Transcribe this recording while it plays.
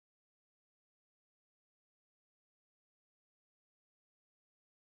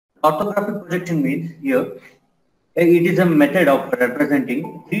Orthographic projection means here it is a method of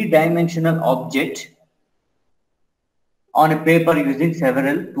representing three-dimensional object on a paper using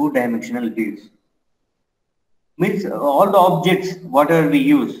several two-dimensional views. Means all the objects whatever we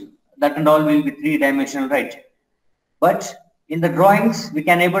use, that and all will be three-dimensional, right? But in the drawings we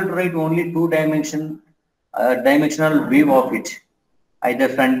can able to write only two-dimensional view of it, either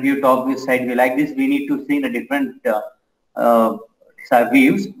front view, top view, side view. Like this we need to see in a different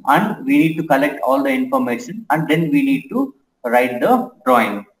views, and we need to collect all the information, and then we need to write the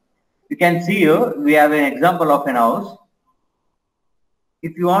drawing. You can see here we have an example of an house.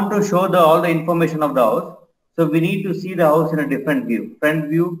 If you want to show all the information of the house, so we need to see the house in a different view, front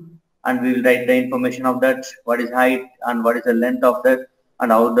view, and we will write the information of that, what is height and what is the length of that,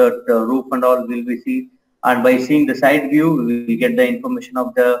 and how the roof and all will be seen. And by seeing the side view, we will get the information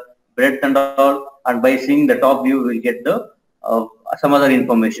of the breadth and all, and by seeing the top view, we will get the some other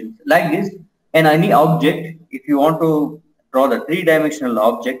information. Like this, in any object, if you want to draw the three-dimensional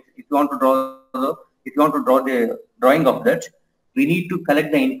object, if you want to draw the drawing of that, we need to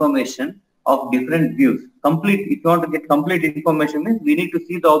collect the information of different views. If you want to get complete information, means we need to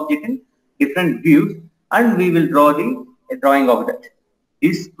see the object in different views, and we will draw the drawing of that.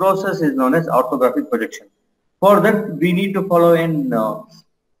 This process is known as orthographic projection. For that, we need to follow a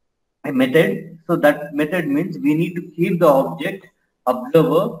method. So that method means we need to keep the object,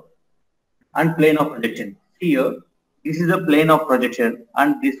 observer, and plane of projection. Here, this is a plane of projection,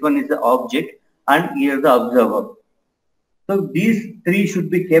 and this one is the object, and here the observer. So these three should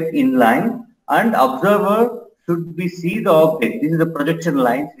be kept in line, and observer should be see the object. This is the projection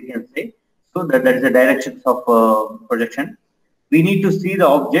lines, we can say. So that is the directions of projection. We need to see the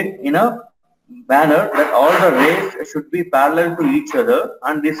object in a manner that all the rays should be parallel to each other,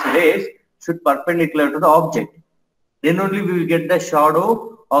 and this rays should perpendicular to the object. Then only we will get the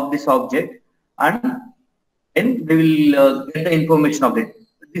shadow of this object, and then we will get the information of it.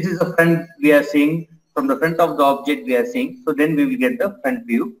 This is the front we are seeing, from the front of the object we are seeing. So then we will get the front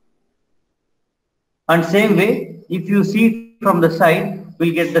view. And same way, if you see from the side,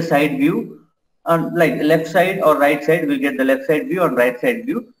 we'll get the side view. And like left side or right side, we'll get the left side view or right side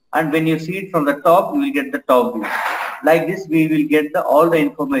view. And when you see it from the top, you will get the top view. Like this, we will get all the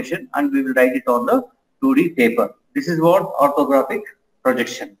information, and we will write it on the 2D paper. This is what orthographic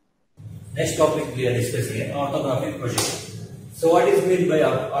projection. Next topic we are discussing, orthographic projection. So what is meant by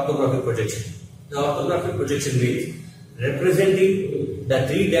orthographic projection? The orthographic projection means representing the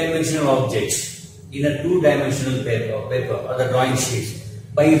three-dimensional objects in a two-dimensional paper or the drawing sheets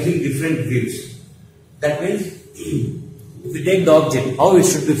by using different views. That means if we take the object, how it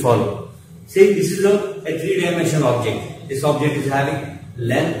should be followed. Say this is a three-dimensional object. This object is having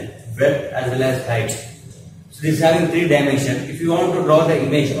length, breadth as well as height. So this is having three dimensions. If you want to draw the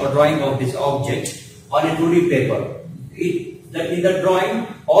image or drawing of this object on a 2D paper, in the drawing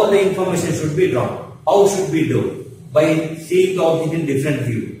all the information should be drawn. How should we do? By seeing the object in different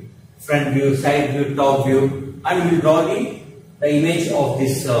view, front view, side view, top view, and we will draw the image of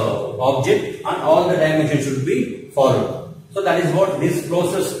this object, and all the dimensions should be followed. So that is what this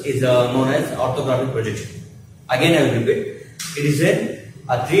process is known as orthographic projection. Again I will repeat. It is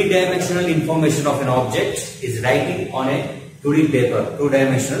a three-dimensional information of an object is writing on a 2D paper,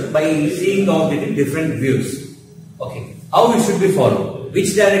 two-dimensional, by seeing the object in different views. Okay. How it should be followed?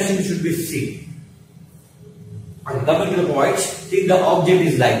 Which direction should we see? And coming to the point, see the object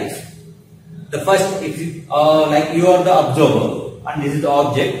is like this. The first, if you, like you are the observer, and this is the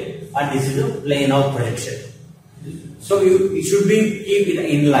object, and this is the plane of projection. So it should be keep it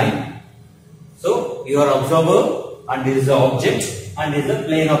in line. So you are observer, and this is the object, and this is the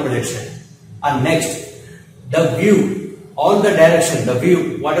plane of projection. And next, the view, all the direction, the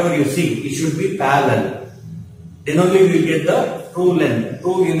view, whatever you see, it should be parallel. Then only we will get the true length,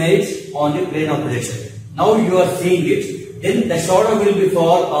 true image on the plane of projection. Now you are seeing it, then the shadow will be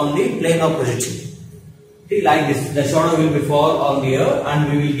fall on the plane of projection. See, like this, the shadow will be fall on here,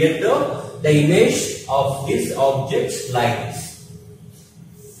 and we will get the image of this object like this.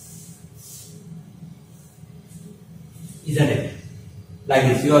 Isn't it? Like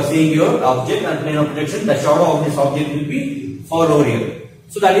this, you are seeing your object and plane of projection, the shadow of this object will be fall over here.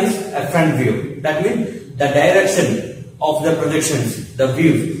 So that is a front view. That means the direction of the projections, the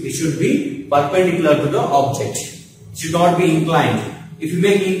view, it should be perpendicular to the object. It should not be inclined. If you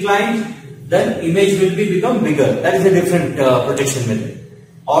make inclined, then image will become bigger. That is a different projection method.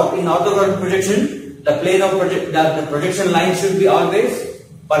 Or in orthographic projection, the plane of the projection line should be always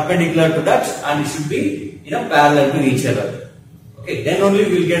perpendicular to that, and it should be parallel to each other. Okay, then only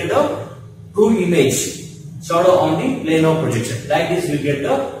we will get the true image shadow on the plane of projection. Like this, we will get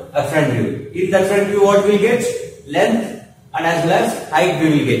the a front view. In the front view, what we will get? Length and as well as height we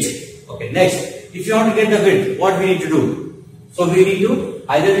will get. Okay. Next, if you want to get the width, what we need to do? So we need to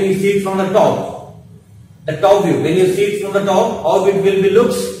either we see it from the top. The top view. When you see it from the top, how it will be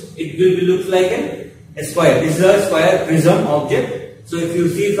looks? It will be looks like a square. This is a square prism object. So if you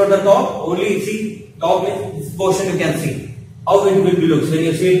see from the top, only see top means this portion you can see. How it will be looks when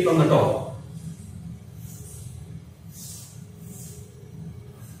you see it from the top.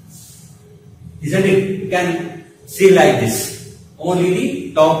 Isn't it? You can see like this. Only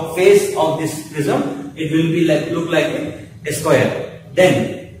the top face of this prism, it will be like look like a square.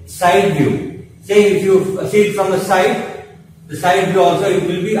 Then side view. Say if you see it from the side view also it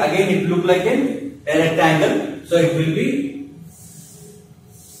will be again it look like a rectangle. So it will be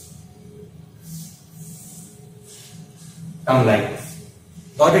come like this.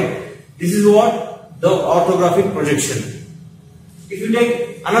 Got it? This is what the orthographic projection. If you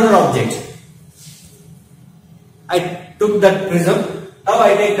take another object, I took that prism. Now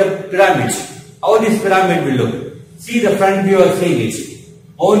I take the pyramid. How this pyramid will look? See the front view of seeing it.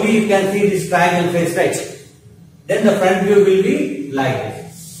 Only you can see this triangle face, right? Then the front view will be like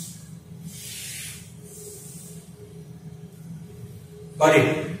this. Got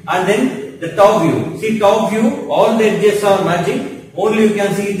it? And then the top view. See top view, all the edges are merging. Only you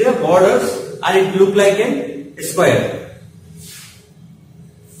can see the borders and it look like a square.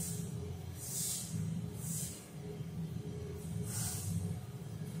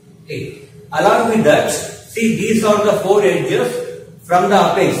 Okay. Along with that, see these are the four edges from the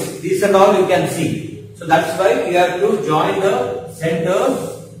apex. These and all you can see. So that's why you have to join the center.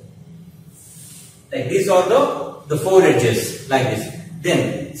 Like these are the four edges like this.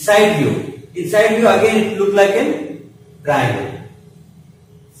 Then side view. In side view again it look like a triangle.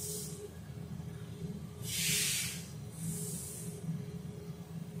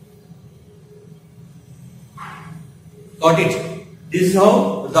 Got it? This is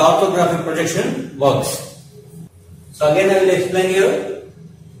how the orthographic projection works. So again I will explain here.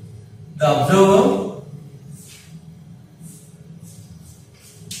 The observer,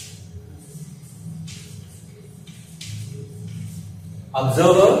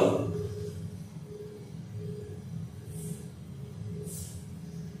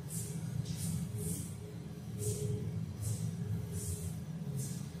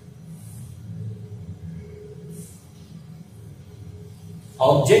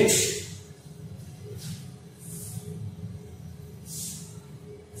 object,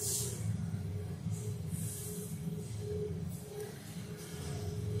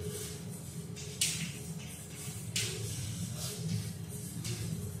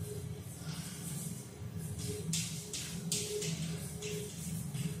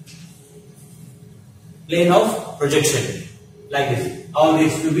 plane of projection like this. All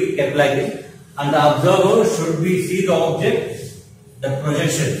these to be kept like this, and the observer should be see the object. The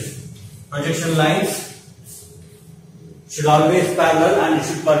projection lines should always parallel and it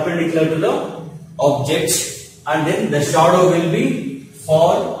should perpendicular to the object, and then the shadow will be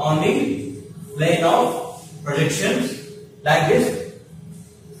fall on the plane of projections like this.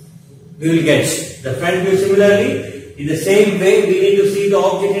 We will get the front view. Similarly, in the same way we need to see the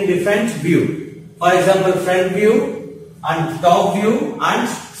object in different view. For example, front view and top view and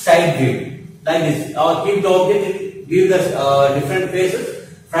side view like this. Or keep the object in, give us different faces,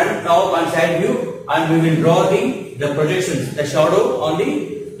 front, top and side view, and we will draw the projections, the shadow on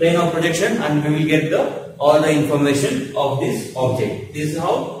the plane of projection, and we will get all the information of this object. This is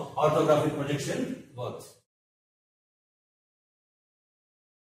how orthographic projection works.